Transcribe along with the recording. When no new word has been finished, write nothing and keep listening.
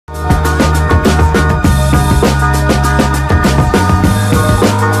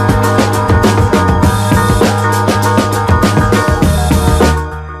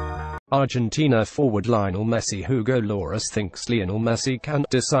Argentina forward Lionel MessiHugo Lloris thinks Lionel Messi can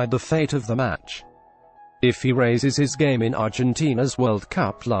decide the fate of the match if he raises his game in Argentina's World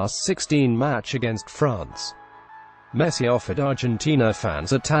Cup last 16 match against France. Messi offered Argentina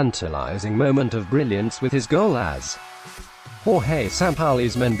fans a tantalizing moment of brilliance with his goal as Jorge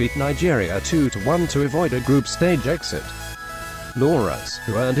Sampaoli's men beat Nigeria 2-1 to avoid a group stage exit. Lloris,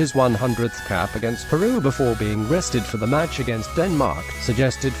 who earned his 100th cap against Peru before being rested for the match against Denmark,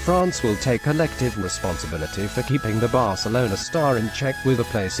 suggested France will take collective responsibility for keeping the Barcelona star in check with a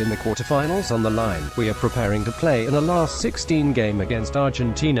place in the quarterfinals on the line. We are preparing to play in a last 16 game against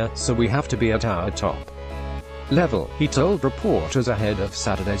Argentina, so we have to be at our top level, he told reporters ahead of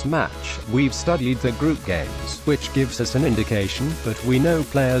Saturday's match. We've studied the group games, which gives us an indication, but we know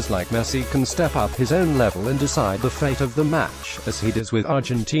players like Messi can step up his own level and decide the fate of the match, as he does with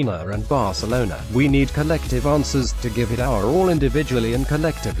Argentina and Barcelona. We need collective answers to give it our all individually and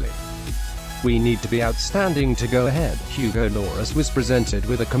collectively. We need to be outstanding to go ahead. Hugo Lloris was presented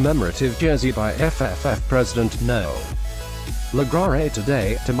with a commemorative jersey by FFF President Noel Le Graët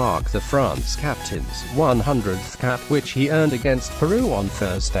today, to mark the France captain's 100th cap, which he earned against Peru on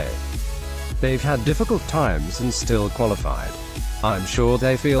Thursday. They've had difficult times and still qualified. I'm sure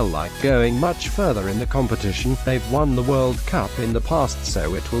they feel like going much further in the competition. They've won the World Cup in the past,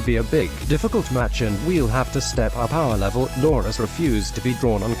 so it will be a big, difficult match and we'll have to step up our level. Lloris refused to be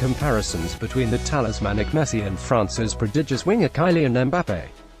drawn on comparisons between the talismanic Messi and France's prodigious winger Kylian Mbappé.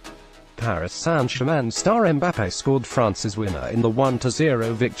 Paris Saint-Germain star Mbappé scored France's winner in the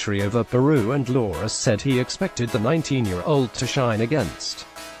 1-0 victory over Peru, and Lloris said he expected the 19-year-old to shine against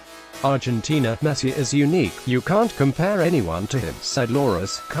Argentina. Messi is unique, you can't compare anyone to him, said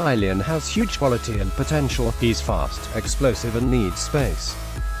Lloris. Kylian has huge quality and potential, he's fast, explosive and needs space.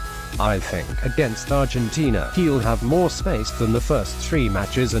 I think, against Argentina, he'll have more space than the first 3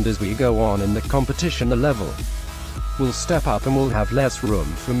 matches, and as we go on in the competition the level will step up and will have less room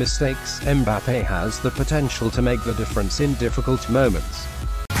for mistakes. Mbappé has the potential to make the difference in difficult moments.